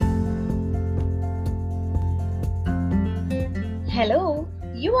Hello,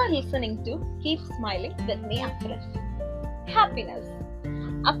 you are listening to Keep Smiling with me, Afraf. Happiness.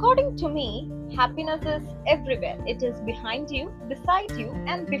 According to me, happiness is everywhere. It is behind you, beside you,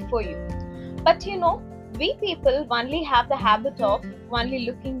 and before you. But we people only have the habit of only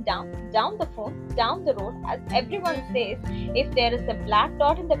looking down the phone, down the road, as everyone says. If there is a black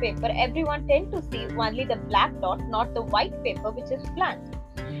dot in the paper, everyone tend to see only the black dot, not the white paper which is blank.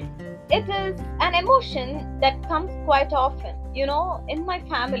 It is an emotion that comes quite often. In my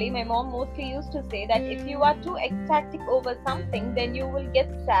family, my mom mostly used to say that if you are too ecstatic over something, then you will get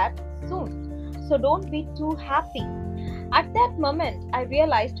sad soon. So don't be too happy. At that moment, I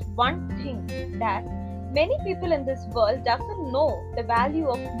realized one thing, that many people in this world doesn't know the value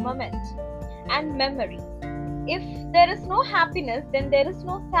of moment and memory. If there is no happiness, then there is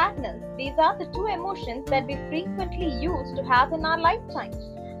no sadness. These are the two emotions that we frequently use to have in our lifetime.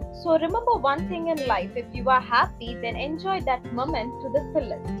 So remember one thing in life: if you are happy, then enjoy that moment to the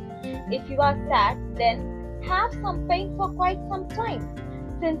fullest. If you are sad, then have some pain for quite some time,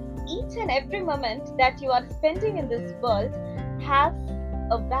 since each and every moment that you are spending in this world has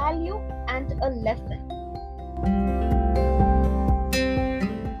a value and a lesson.